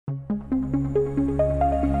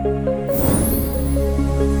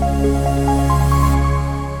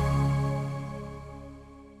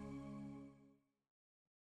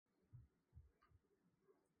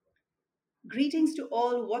Greetings to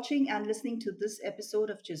all watching and listening to this episode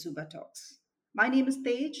of Chizuba Talks. My name is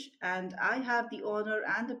Tej, and I have the honor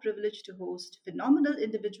and the privilege to host phenomenal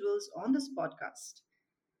individuals on this podcast.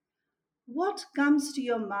 What comes to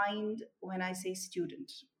your mind when I say student?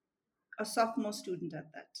 A sophomore student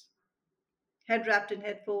at that. Head wrapped in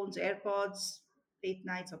headphones, AirPods, late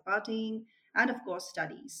nights of partying, and of course,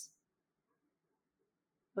 studies.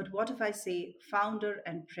 But what if I say founder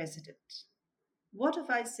and president? What if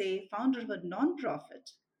I say founder of a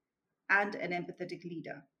nonprofit and an empathetic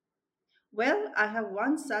leader? Well, I have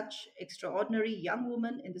one such extraordinary young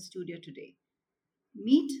woman in the studio today.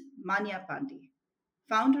 Meet Manya Pandey,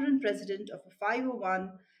 founder and president of a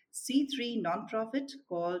 501(c)(3) nonprofit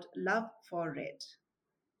called Love for Red.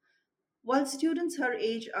 While students her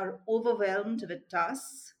age are overwhelmed with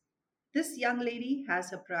tasks, this young lady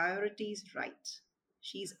has her priorities right.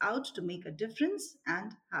 She's out to make a difference,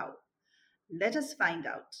 and how? Let us find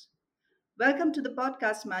out. Welcome to the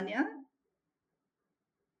podcast, Manya.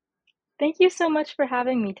 Thank you so much for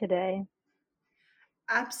having me today.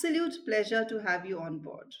 Absolute pleasure to have you on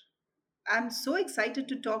board. I'm so excited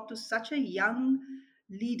to talk to such a young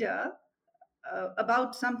leader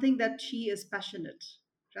about something that she is passionate,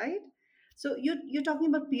 right? So you're talking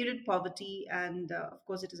about period poverty, and of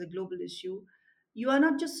course, it is a global issue. You are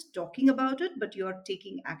not just talking about it, but you are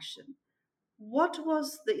taking action. What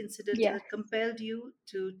was the incident Yes. that compelled you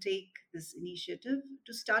to take this initiative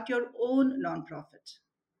to start your own nonprofit?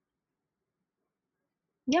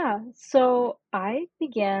 Yeah. So I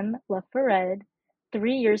began Love for Red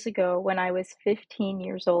 3 years ago when I was 15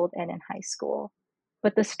 years old and in high school.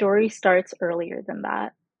 But the story starts earlier than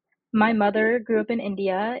that. My mother grew up in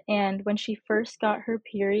India, and when she first got her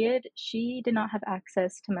period, she did not have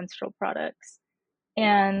access to menstrual products.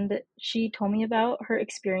 And she told me about her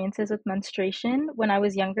experiences with menstruation when I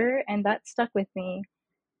was younger, and that stuck with me.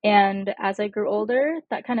 And as I grew older,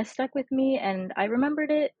 that kind of stuck with me, and I remembered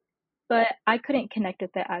it, but I couldn't connect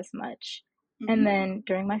with it as much. And Mm-hmm. then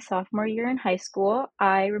during my sophomore year in high school,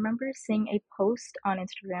 I remember seeing a post on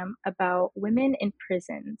Instagram about women in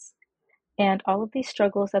prisons and all of these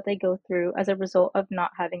struggles that they go through as a result of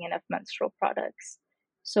not having enough menstrual products.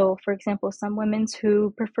 So, for example, some women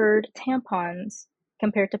who preferred tampons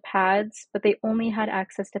compared to pads, but they only had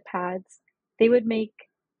access to pads, they would make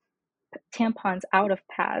tampons out of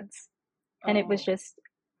pads. And it was Oh. just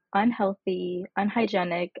unhealthy,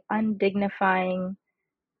 unhygienic, undignifying,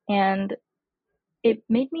 and it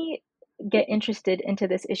made me get interested into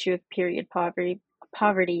this issue of period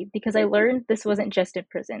poverty because I learned this wasn't just in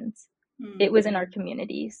prisons. It was in our Hmm.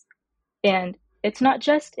 communities. And it's not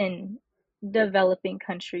just in developing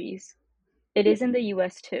countries. It is in the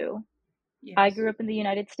US too. I Yes. grew up in the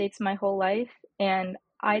United States my whole life, and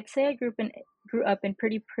I'd say I grew up in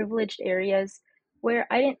pretty privileged areas where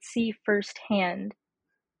I didn't see firsthand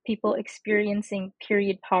people experiencing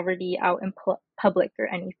period poverty out in public or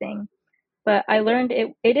anything. But I learned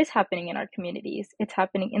it is happening in our communities. It's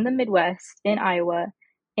happening in the Midwest, in Iowa.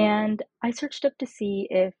 And I searched up to see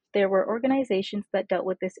if there were organizations that dealt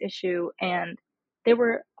with this issue. And there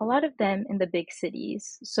were a lot of them in the big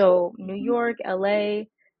cities. So, New Mhm. York, LA,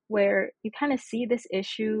 where you kind of see this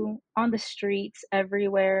issue on the streets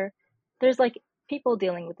everywhere. There's like people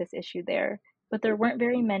dealing with this issue there, but there weren't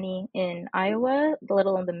very many in Iowa, let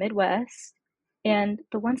alone the Midwest. And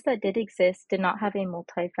the ones that did exist did not have a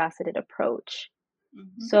multifaceted approach.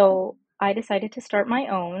 Mhm. So I decided to start my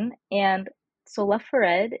own. And so Left for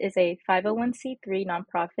Ed is a 501(c)(3)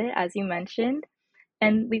 nonprofit, as you mentioned.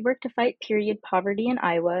 And we work to fight period poverty in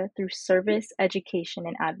Iowa through service, education,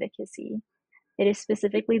 and advocacy. It is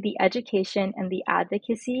specifically the education and the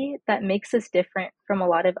advocacy that makes us different from a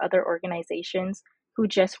lot of other organizations who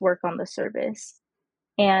just work on the service.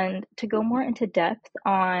 And to go more into depth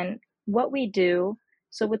on what we do,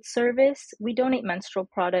 so with service, we donate menstrual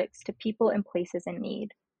products to people and places in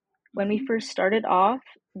need. When we Mhm. first started off,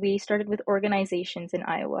 we started with organizations in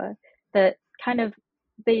Iowa that kind of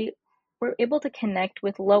they were able to connect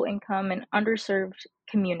with low income and underserved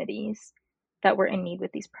communities that were in need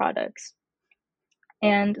with these products.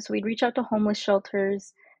 And so we'd reach out to homeless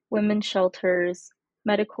shelters, women's shelters,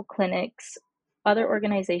 medical clinics, other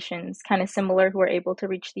organizations kind of similar who are able to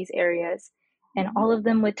reach these areas. And Mhm. all of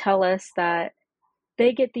them would tell us that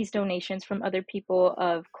they get these donations from other people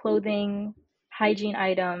of clothing, hygiene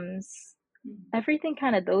items, Mhm. everything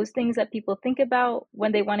kind of those things that people think about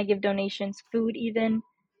when they want to give donations, food even,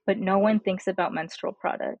 but no one thinks about menstrual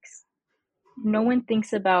products. No one Mhm.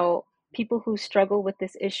 thinks about people who struggle with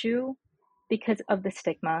this issue because of the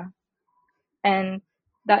stigma, and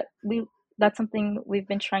that we that's something we've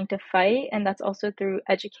been trying to fight, and that's also through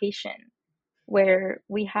education where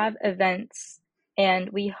we have events and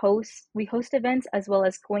we host events as well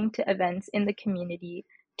as going to events in the community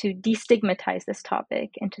to destigmatize this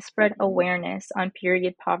topic and to spread Mhm. awareness on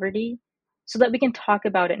period poverty so that we can talk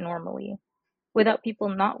about it normally without people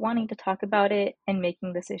not wanting to talk about it and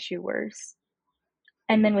making this issue worse.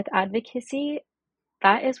 And then with advocacy,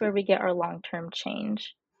 that is where we get our long-term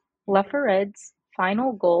change. Mhm. Lefared's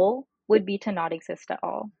final goal would be to not exist at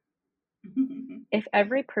all. Mhm. If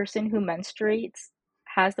every person who menstruates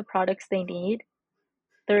has the products they need,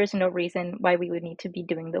 there is no reason why we would need to be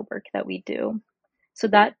doing the work that we do. So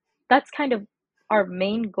that's kind of our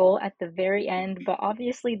main goal at the very end, but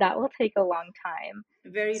obviously that will take a long time. A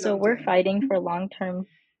very So long we're time. fighting for long-term,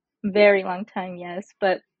 very long time, yes,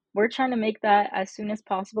 but we're trying to make that as soon as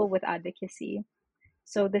possible with advocacy.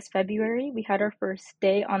 So this February, we had our first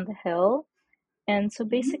day on the Hill. And so Mhm.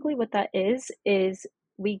 basically what that is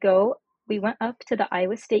we went up to the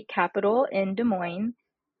Iowa State Capitol in Des Moines.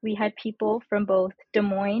 We had people from both Des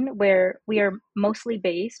Moines, where we are mostly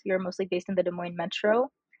based in the Des Moines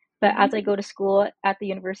metro. But as I Mhm. go to school at the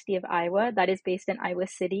University of Iowa, that is based in Iowa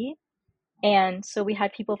City. And so we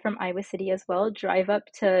had people from Iowa City as well drive up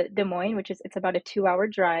to Des Moines, it's about a 2-hour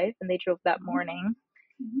drive, and they drove that Mhm. morning.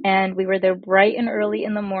 Mhm. And we were there bright and early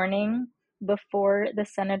in the morning before the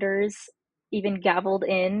senators even gavelled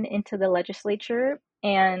into the legislature.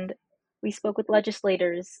 And we spoke with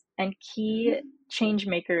legislators and key Mhm. change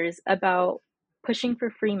makers about pushing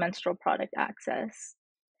for free menstrual product access.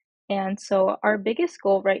 And so our biggest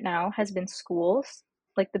goal right now has been schools,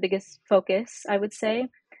 like the biggest focus, I would say.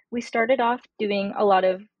 We started off doing a lot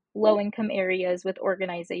of low income areas with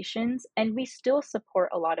organizations, and we still support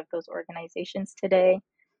a lot of those organizations today.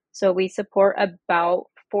 So we support about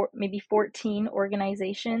maybe 14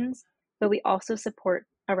 organizations, but we also support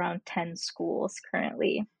around 10 schools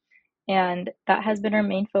currently. And that has been our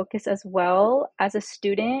main focus as well. As a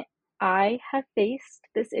student, I have faced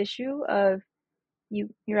this issue of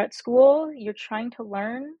you're at school, you're trying to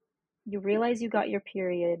learn, you realize you got your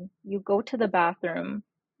period, you go to the bathroom,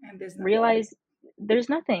 And there's nothing. realize there's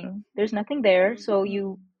nothing there, so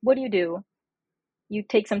you Mm. what do? You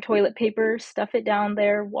take some toilet paper, stuff it down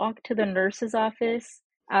there, walk to the nurse's office,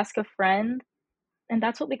 ask a friend, and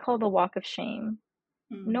that's what we call the walk of shame.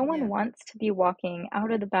 No Mm. one Yeah. wants to be walking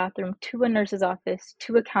out of the bathroom to a nurse's office,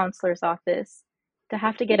 to a counselor's office, to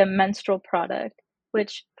have to get a menstrual product,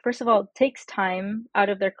 which, first of all, takes time out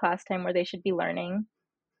of their class time where they should be learning.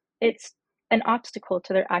 It's an obstacle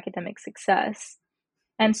to their academic success.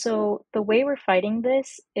 And so the way we're fighting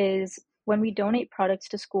this is when we donate products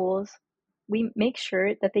to schools, we make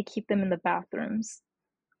sure that they keep them in the bathrooms.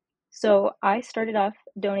 So I started off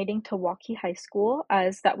donating to Waukee High School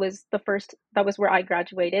as that was where I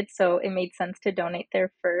graduated, so it made sense to donate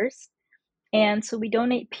there first. And so we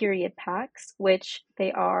donate period packs, which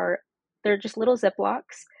they're just little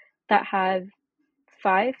Ziplocs that have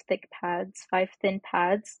 5 thin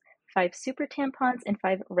pads, 5 super tampons, and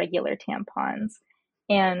 5 regular tampons.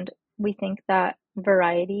 And we think that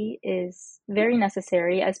variety is very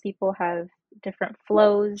necessary as people have different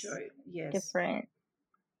flows, Sure. Yes. different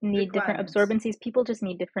need different Requirements. absorbencies. People just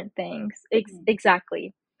need different things. Mm.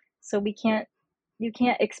 Exactly. So you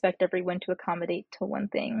can't expect everyone to accommodate to one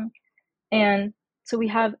thing. And so we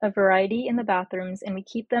have a variety in the bathrooms and we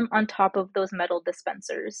keep them on top of those metal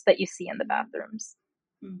dispensers that you see in the Mhm. bathrooms.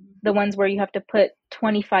 Mhm. The ones where you have to put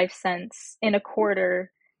 25 cents in a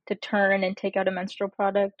quarter to turn and take out a menstrual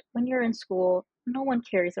product. When you're in school, no one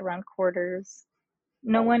carries around quarters.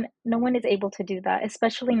 No one is able to do that,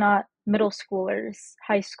 especially not middle schoolers,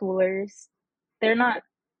 high schoolers. They're not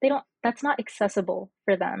they don't that's not accessible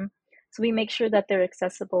for them. So we make sure that they're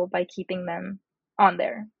accessible by keeping them on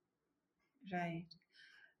there. Right.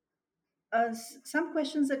 Some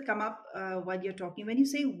questions that come up while you're talking when you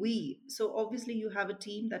say we, so obviously you have a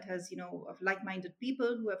team that has, of like-minded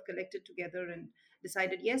people who have collected together and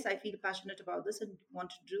decided, yes, I feel passionate about this and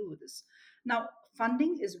want to do this. Now,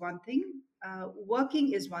 funding is one thing,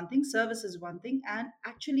 working is one thing, service is one thing, and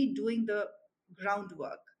actually doing the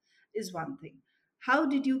groundwork is one thing. How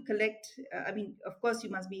did you collect? I mean, of course you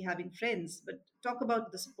must be having friends, but talk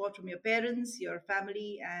about the support from your parents, your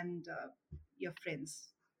family, and your friends.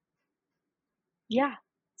 Yeah.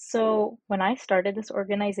 So when I started this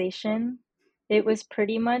organization, it was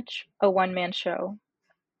pretty much a one-man show.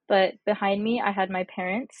 But behind me, I had my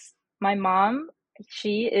parents. My mom,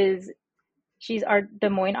 she is she's our Des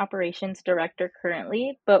Moines operations director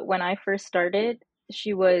currently, but when I first started,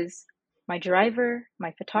 she was my driver,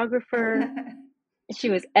 my photographer. She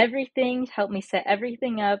was everything, helped me set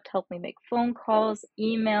everything up, helped me make phone calls,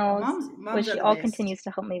 emails, Moms which are she the all best. continues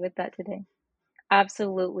to help me with that today.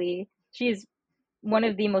 Absolutely. one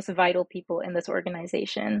of the most vital people in this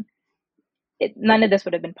organization. None of this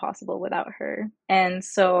would have been possible without her. And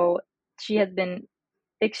so she has been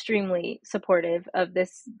extremely supportive of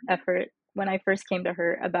this effort when I first came to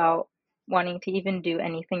her about wanting to even do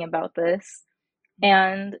anything about this.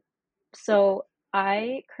 And so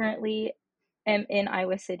I currently am in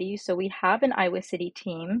Iowa City. So we have an Iowa City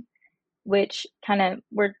team, which kind of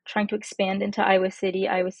we're trying to expand into Iowa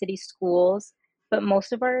City schools, but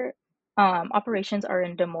most of our operations are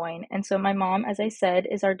in Des Moines. And so my mom, as I said,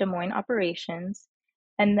 is our Des Moines operations.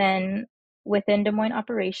 And then within Des Moines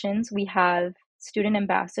operations, we have student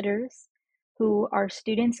ambassadors who are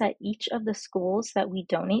students at each of the schools that we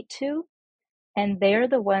donate to. And they're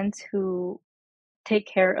the ones who take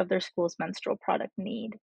care of their school's menstrual product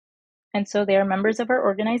need. And so they are members of our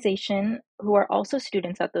organization who are also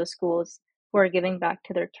students at those schools who are giving back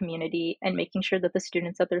to their community and making sure that the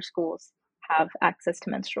students at their schools have access to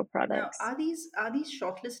menstrual Now, products. are these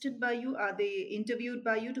shortlisted by you? Are they interviewed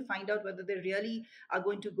by you to find out whether they really are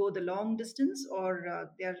going to go the long distance, or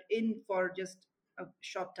they're in for just a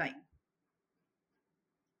short time?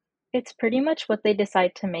 It's pretty much what they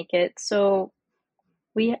decide to make it. So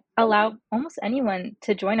we allow almost anyone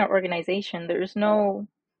to join our organization. There's no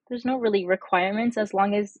really requirements as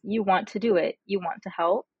long as you want to do it. You want to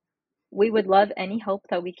help. We would love any help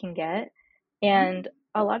that we can get. Mhm. And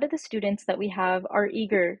a lot of the students that we have are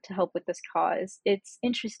eager to help with this cause. It's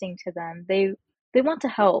interesting to them. They want to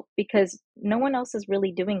help because no one else is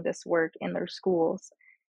really doing this work in their schools.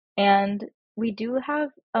 And we do have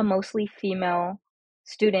a mostly female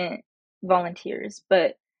student volunteers,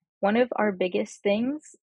 but one of our biggest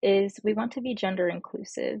things is we want to be gender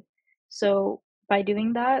inclusive. So by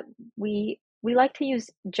doing that, we like to use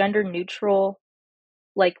gender neutral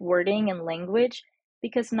like wording and language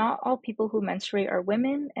because not all people who menstruate are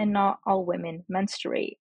women and not all women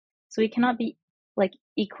menstruate. So we cannot be like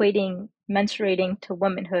equating menstruating to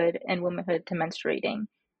womanhood and womanhood to menstruating.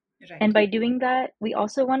 And Right. by doing that, we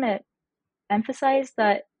also want to emphasize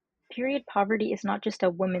that period poverty is not just a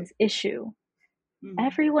women's issue. Mhm.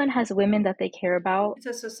 Everyone has women that they care about, It's a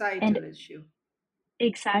and societal issue.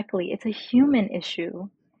 exactly, it's a human issue.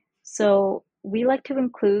 So we like to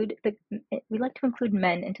include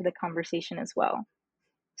men into the conversation as well.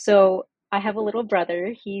 So I have a little brother.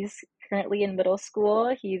 He's currently in middle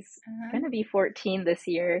school. He's Uh-huh. going to be 14 this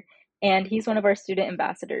year, and he's one of our student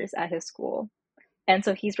ambassadors at his school. And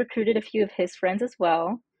so he's recruited a few of his friends as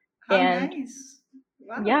well. How And nice.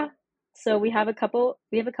 yeah, Wow. so we have a couple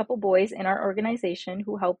boys in our organization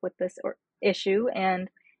who help with this issue, and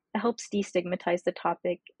it helps destigmatize the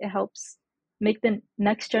topic. It helps make the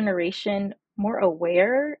next generation more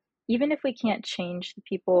aware, even if we can't change the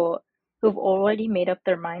people who've already made up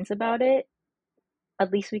their minds about it,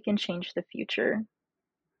 at least we can change the future.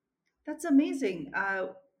 That's amazing.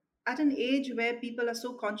 At an age where people are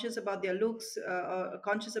so conscious about their looks, or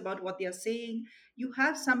conscious about what they are saying, you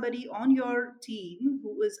have somebody on your team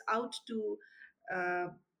who is out to uh,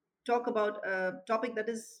 talk about a topic that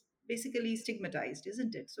is basically stigmatized,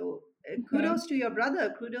 isn't it? So, Mhm. kudos to your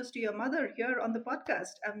brother, kudos to your mother here on the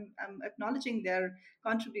podcast. I'm acknowledging their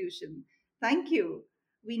contribution. Thank you.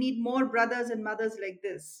 We need more brothers and mothers like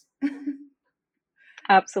this.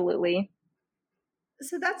 Absolutely.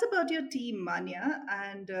 So that's about your team, Manya,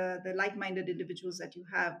 and the like minded individuals that you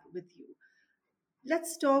have with you.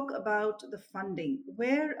 Let's talk about the funding.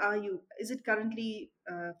 Where are you? Is it currently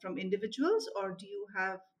from individuals, or do you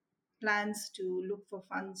have plans to look for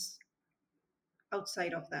funds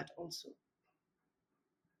outside of that also?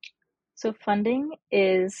 So funding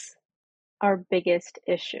is our biggest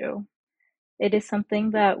issue. It is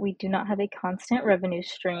something that we do not have a constant revenue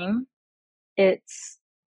stream. It's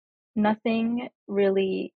nothing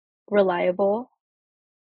really reliable.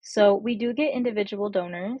 So we do get individual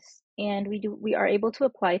donors and we are able to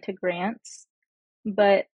apply to grants,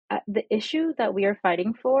 but the issue that we are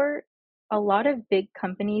fighting for, a lot of big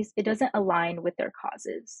companies, it doesn't align with their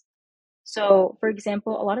causes. So, for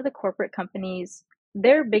example, a lot of the corporate companies,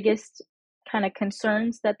 their biggest kind of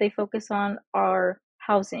concerns that they focus on are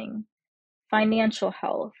housing, financial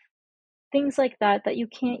health, things like that that you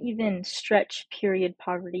can't even stretch period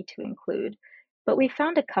poverty to include. But we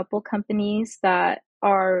found a couple companies that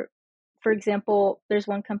are, for example, there's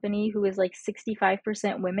one company who is like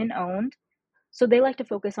 65% women owned. So they like to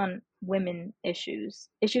focus on women issues,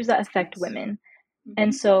 issues that That's affect nice. women.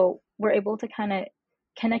 And Hmm. so we're able to kind of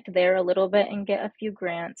connect there a little bit and get a few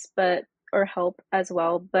grants, but or help as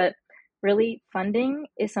well. But really, funding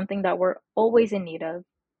is something that we're always in need of.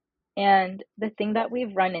 And the thing that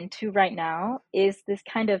we've run into right now is this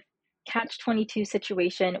kind of catch 22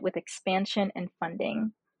 situation with expansion and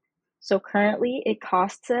funding. So currently it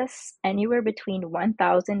costs us anywhere between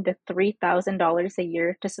 $1,000 to $3,000 a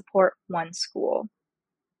year to support one school.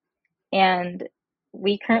 And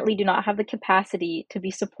we currently do not have the capacity to be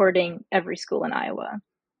supporting every school in Iowa.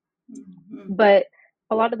 Mhm. But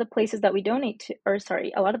a lot of the places that we donate to, or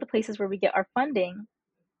sorry, a lot of the places where we get our funding,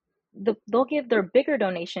 they'll give their bigger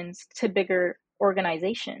donations to bigger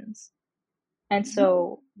organizations. And Mhm.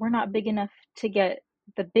 so we're not big enough to get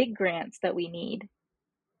the big grants that we need.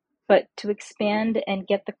 But to expand and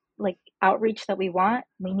get the like outreach that we want,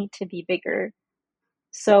 we need to be bigger.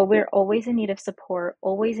 So we're always in need of support,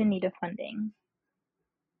 always in need of funding.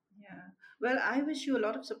 Yeah. Well, I wish you a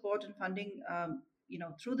lot of support and funding,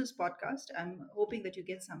 through this podcast. I'm hoping that you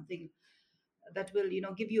get something that will,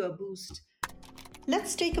 give you a boost.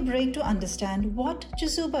 Let's take a break to understand what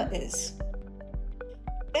Chizuba is.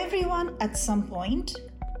 Everyone at some point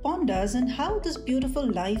ponders on how this beautiful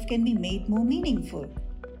life can be made more meaningful.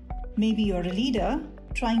 Maybe you're a leader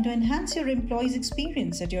trying to enhance your employees'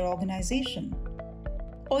 experience at your organization.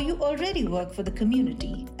 Or you already work for the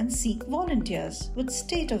community and seek volunteers with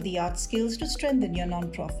state of the art skills to strengthen your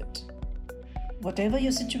nonprofit. Whatever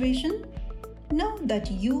your situation, know that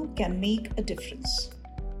you can make a difference.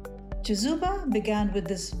 Chizuba began with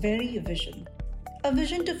this very vision, a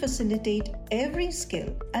vision to facilitate every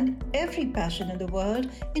skill and every passion in the world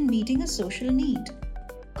in meeting a social need.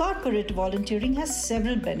 Corporate volunteering has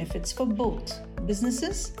several benefits for both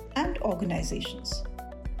businesses and organizations.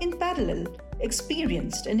 In parallel,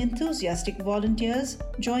 experienced and enthusiastic volunteers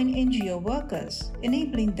join NGO workers,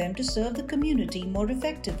 enabling them to serve the community more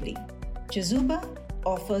effectively. Chizuba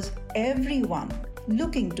offers everyone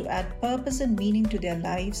looking to add purpose and meaning to their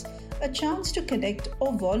lives a chance to connect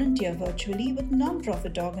or volunteer virtually with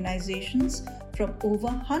nonprofit organizations from over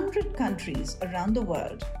 100 countries around the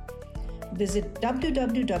world. Visit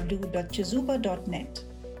www.chizuba.net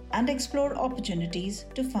and explore opportunities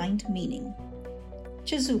to find meaning.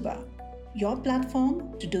 Chizuba, your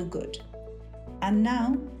platform to do good. And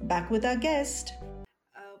now, back with our guest.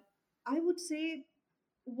 Uh, I would say,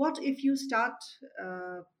 what if you start?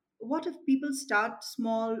 Uh, what if people start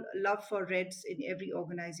small, love for Reds in every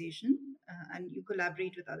organization, and you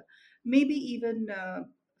collaborate with other, maybe even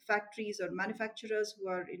factories or manufacturers who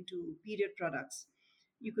are into period products.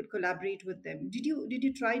 You could collaborate with them. Did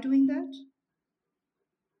you try doing that?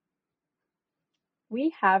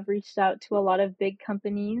 We have reached out to a lot of big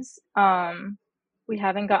companies. We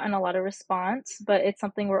haven't gotten a lot of response, but it's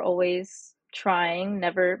something we're always trying,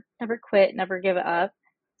 never quit, never give up.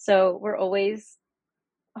 So we're always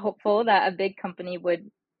hopeful that a big company would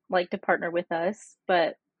like to partner with us,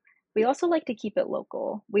 but we also like to keep it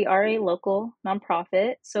local. We are a local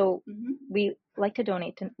nonprofit, so Hmm. we like to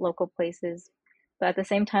donate to local places, but at the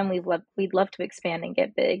same time, we'd love to expand and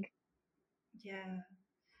get big. Yeah.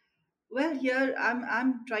 Well, here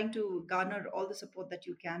I'm trying to garner all the support that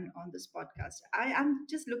you can on this podcast. I am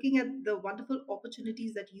just looking at the wonderful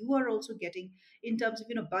opportunities that you are also getting in terms of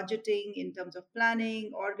budgeting, in terms of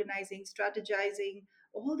planning, organizing, strategizing,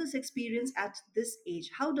 all this experience at this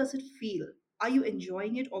age. How does it feel? Are you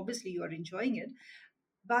enjoying it? Obviously, you are enjoying it,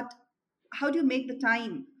 but how do you make the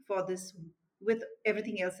time for this with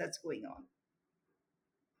everything else that's going on?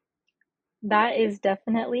 That is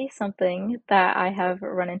definitely something that I have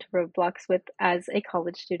run into roadblocks with as a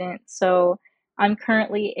college student. So I'm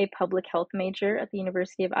currently a public health major at the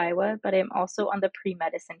University of Iowa, but I'm also on the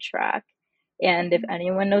pre-medicine track. And if Mhm.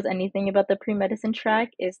 anyone knows anything about the pre-medicine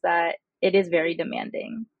track, is that it is very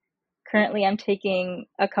demanding. Currently, I'm taking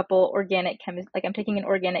a couple like I'm taking an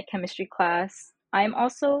organic chemistry class. I'm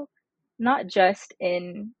also not just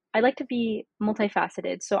in, I like to be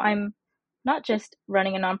multifaceted. So I'm not just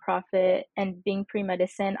running a nonprofit and being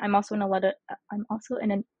pre-medicine. I'm also in a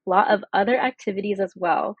lot of other activities as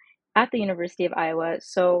well at the University of Iowa.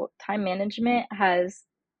 So time management has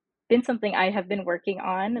been something I have been working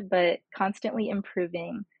on, but constantly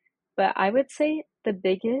improving. But I would say the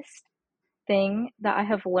biggest thing that I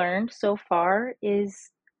have learned so far is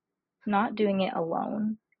not doing it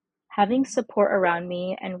alone. Having support around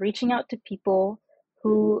me and reaching out to people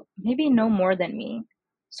who maybe know more than me.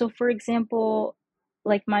 So, for example,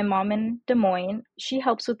 like my mom in Des Moines, she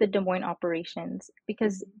helps with the Des Moines operations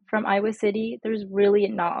because Mhm. from Iowa City, there's really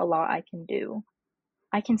not a lot I can do.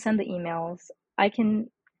 I can send the emails, I can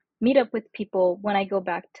meet up with people when I go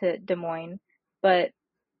back to Des Moines, but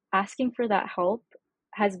asking for that help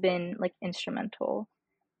has been like instrumental.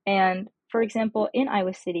 And for example, in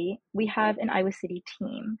Iowa City, we have an Iowa City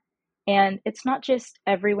team. And it's not just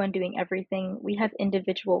everyone doing everything, we have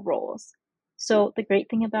individual roles. So the great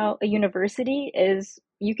thing about a university is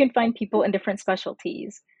you can find people in different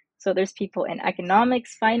specialties. So there's people in Yes.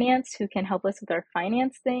 economics, finance who can help us with our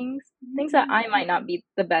finance things that I might not be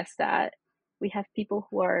the best at. We have people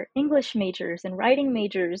who are English majors and writing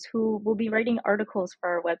majors who will be writing articles for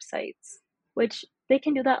our websites, which they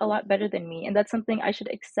can do that a lot better than me. And that's something I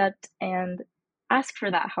should accept and ask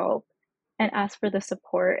for that help and ask for the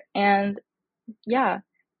support. And yeah,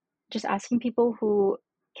 just asking people who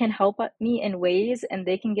can help me in ways and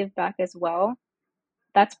they can give back as well.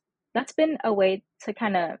 That's that's been a way to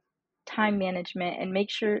kind of time management and make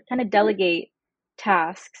sure kind of delegate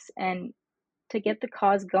tasks and to get the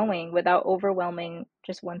cause going without overwhelming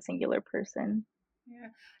just one singular person.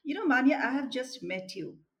 Yeah. Manya, I have just met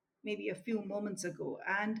you maybe a few moments ago,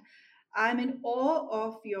 and I'm in awe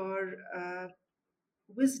of your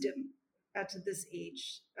wisdom at this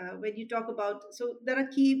age. When you talk about, so there are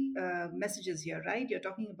key messages here, right? You're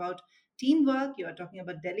talking about teamwork, you're talking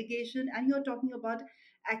about delegation, and you're talking about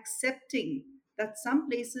accepting that some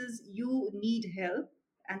places you need help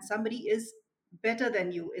and somebody is better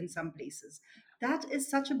than you in some places. That is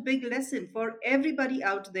such a big lesson for everybody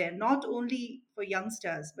out there, not only for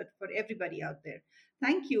youngsters, but for everybody out there.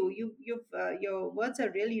 Thank you. Your words are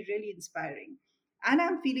really, really inspiring, and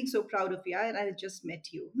I'm feeling so proud of you. And I just met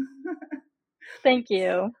you. Thank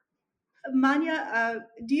you. Manya,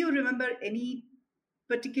 do you remember any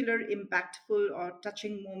particular impactful or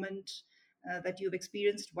touching moment that you've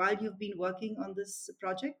experienced while you've been working on this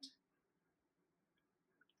project?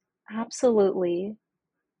 Absolutely.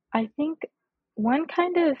 I think one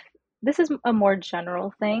kind of this is a more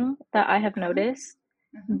general thing that I have Uh-huh. noticed,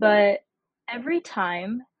 Uh-huh. but every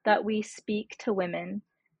time that we speak to women,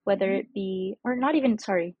 whether Mm-hmm. it be, or not even,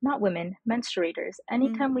 sorry, not women, menstruators,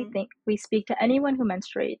 anytime we Mm-hmm. think we speak to anyone who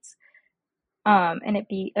menstruates, and it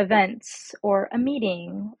be events or a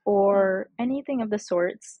meeting or anything of the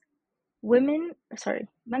sorts, women, sorry,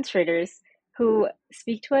 menstruators who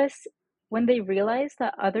speak to us when they realize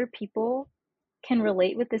that other people can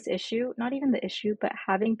relate with this issue, not even the issue, but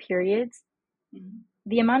having periods, Mm-hmm.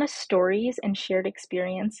 the amount of stories and shared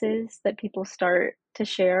experiences that people start to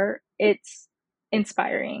share, it's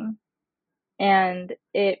inspiring. And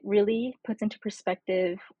it really puts into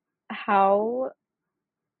perspective how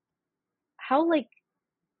like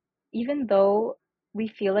even though we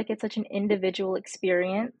feel like it's such an individual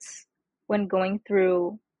experience when going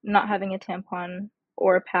through not having a tampon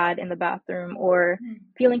or a pad in the bathroom or Mm-hmm.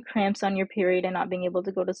 feeling cramps on your period and not being able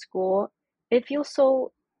to go to school, it feels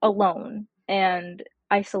so alone and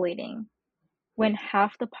isolating when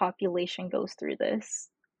half the population goes through this.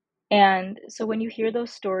 And so when you hear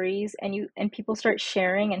those stories and people start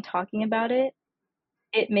sharing and talking about it,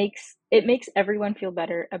 it makes everyone feel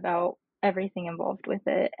better about everything involved with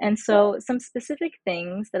it. And so some specific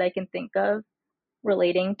things that I can think of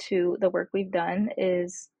relating to the work we've done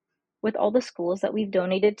is with all the schools that we've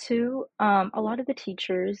donated to, a lot of the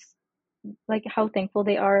teachers, like how thankful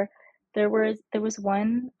they are. There was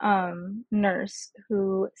one nurse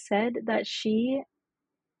who said that she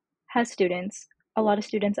has students, a lot of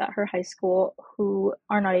students at her high school who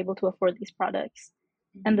are not able to afford these products.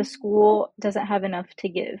 And the Mm-hmm. school doesn't have enough to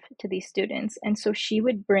give to these students. And so she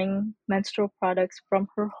would bring menstrual products from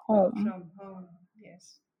her home From home,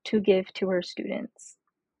 yes. to give to her students.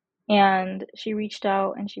 And she reached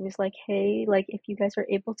out and she was like, hey, like, if you guys are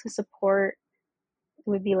able to support, it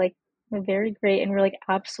would be like very great. And we're like,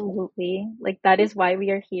 absolutely. Like, that is why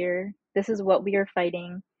we are here. This is what we are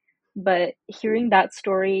fighting. But hearing that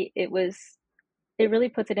story, it really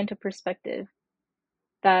puts it into perspective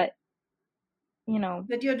that, you know,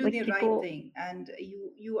 That you're doing like the right people, thing and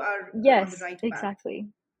you are on the yes, right path. exactly.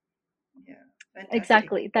 Yeah, fantastic.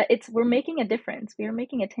 Exactly. That it's we're making a difference. We are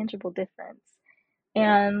making a tangible difference.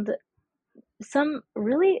 And some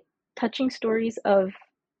really touching stories of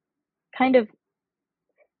kind of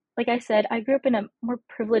like I said, I grew up in a more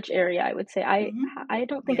privileged area, I would say. Mm-hmm. I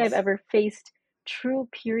don't think I've Yes. ever faced true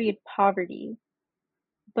period poverty,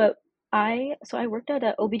 but I worked at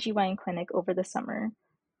a OBGYN clinic over the summer,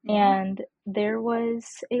 Mm-hmm. and there was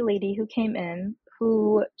a lady who came in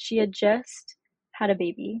who she had just had a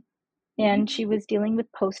baby and Mm-hmm. she was dealing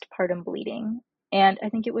with postpartum bleeding. And I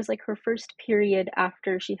think it was like her first period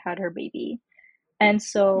after she had her baby. And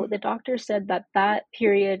so the Mm-hmm. doctor said that that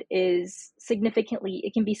period is significantly,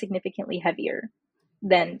 it can be significantly heavier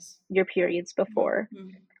than Yes. your periods before.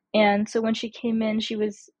 Mm-hmm. And so when she came in, she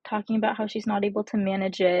was talking about how she's not able to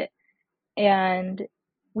manage it. And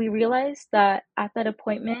we realized that at that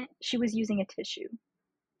appointment, she was using a tissue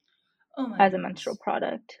Oh my as a menstrual goodness.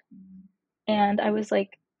 product. Mm-hmm. And I was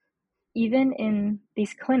like, even in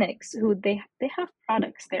these clinics who they have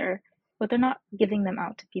products there, but they're not giving them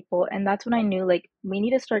out to people. And that's when I knew like we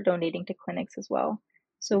need to start donating to clinics as well.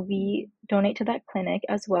 So we donate to that clinic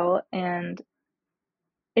as well. And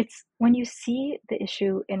it's when you see the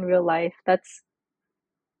issue in real life,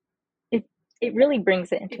 it it really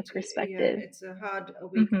brings it into Yeah, perspective. it's a hard Hmm.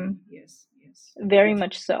 awakening. Yes, yes, very Very true.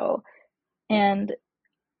 much so. And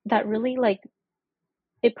that really like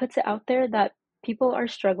it puts it out there that people are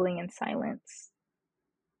struggling in silence.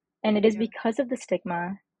 And it is Yeah, because of the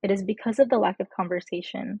stigma, it is because of the lack of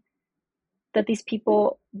conversation that these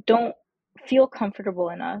people don't feel comfortable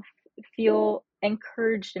enough, feel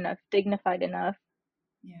encouraged enough, dignified enough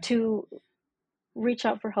yeah, to reach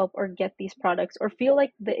out for help or get these products or feel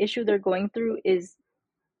like the issue they're going through is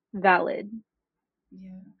valid.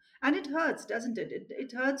 yeah. And it hurts, doesn't it?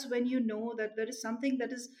 It hurts when you know that there is something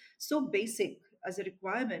that is so basic as a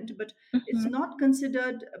requirement, but it's Hmm. not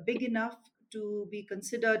considered big enough to be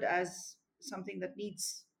considered as something that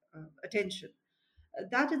needs attention.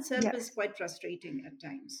 That itself is Yes, quite frustrating at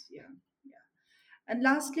times. Yeah, yeah. And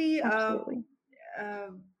lastly, absolutely.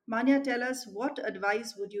 uh, Manya, tell us, what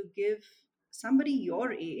advice would you give somebody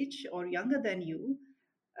your age or younger than you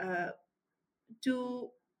uh, to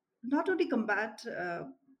not only combat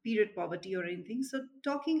period poverty or anything, so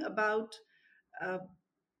talking about uh,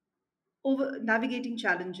 over navigating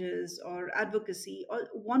challenges or advocacy or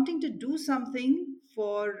wanting to do something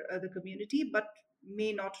for the community, but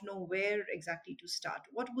may not know where exactly to start.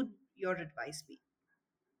 What would your advice be?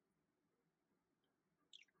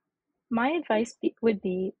 My advice would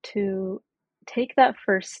be to take that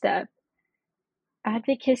first step.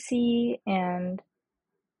 Advocacy and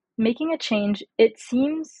making a change, it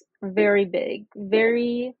seems very big,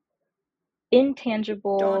 very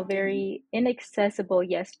intangible, Daunting. very inaccessible,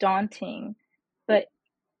 yes, daunting, but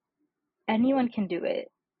anyone can do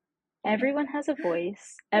it. Everyone has a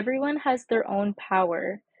voice, everyone has their own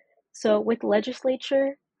power. So, with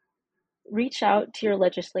legislature, reach out to your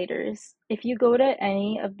legislators. If you go to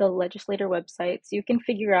any of the legislator websites, you can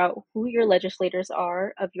figure out who your legislators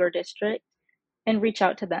are of your district and reach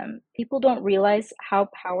out to them. People don't realize how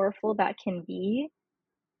powerful that can be.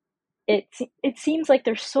 It seems like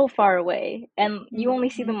they're so far away and you only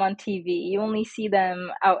see Mm-hmm. them on TV. You only see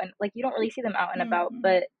them out and like you don't really see them out and about, Mm-hmm.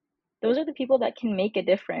 but those are the people that can make a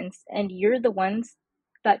difference and you're the ones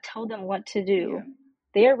that tell them what to Yeah, do.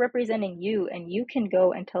 They are representing you and you can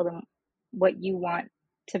go and tell them what you want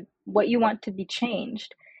to be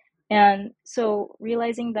changed. And so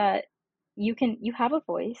realizing that you have a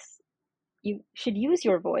voice, you should use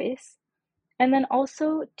your voice, and then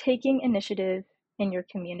also taking initiative in your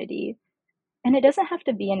community. And it doesn't have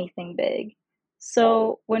to be anything big.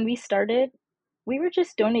 So when we started, we were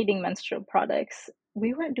just donating menstrual products.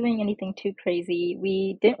 We weren't doing anything too crazy.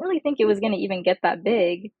 We didn't really think it was going to even get that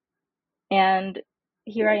big. And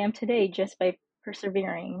here I am today just by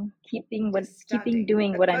persevering, just keeping starting.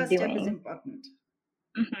 doing That what I'm first step is doing. important.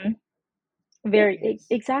 Hmm. Yes,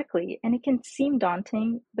 Exactly. And it can seem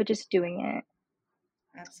daunting, but just doing it,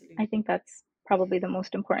 I absolutely. think that's probably the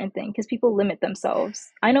most important thing because people limit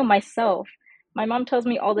themselves. I know myself. My mom tells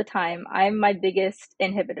me all the time, I'm my biggest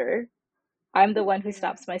inhibitor. I'm the one who Yeah.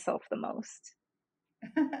 stops myself the most.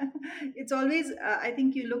 It's always, I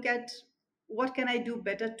think you look at what can I do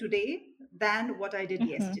better today than what I did Hmm.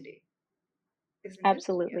 yesterday, isn't it? Yeah,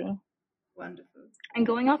 Absolutely. wonderful. And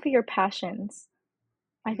going off of your passions,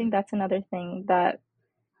 I Yeah. think that's another thing that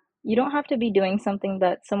you don't have to be doing something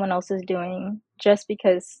that someone else is doing just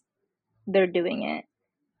because they're doing it.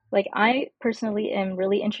 Like, I personally am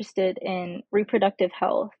really interested in reproductive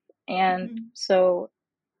health. And Mhm. so,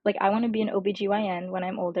 like, I want to be an OBGYN when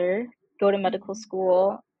I'm older, go to medical Mhm.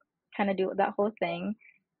 school, kind of do that whole thing.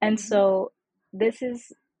 And Mhm. so, this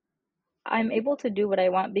is, I'm able to do what I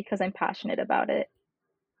want because I'm passionate about it.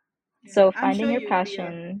 Yeah, So, I'm finding sure your you'll be a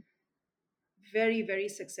passion, very, very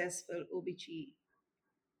successful OBGYN.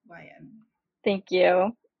 thank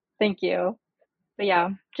you. Thank you. But yeah,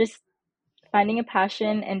 just finding a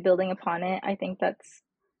passion and building upon it, I think that's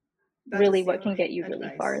That really is what your can get you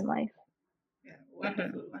really far advice. in life. Yeah, Hmm.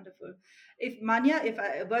 wonderful, wonderful. If Manya, if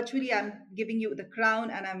I virtually I'm giving you the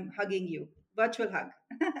crown and I'm hugging you, virtual hug.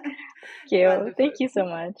 Thank you. Wonderful. Thank you so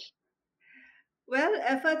much. Well,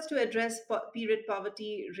 efforts to address period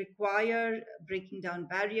poverty require breaking down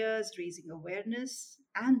barriers, raising awareness,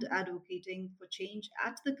 and advocating for change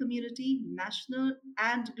at the community, national,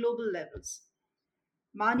 and global levels.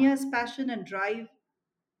 Mania's passion and drive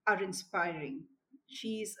are inspiring.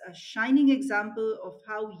 She's a shining example of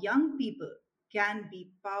how young people can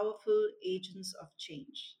be powerful agents of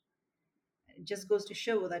change. It just goes to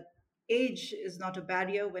show that age is not a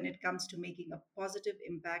barrier when it comes to making a positive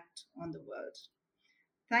impact on the world.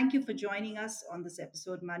 Thank you for joining us on this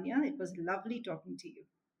episode, Manya. It was lovely talking to you.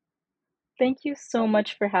 Thank you so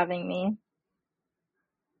much for having me.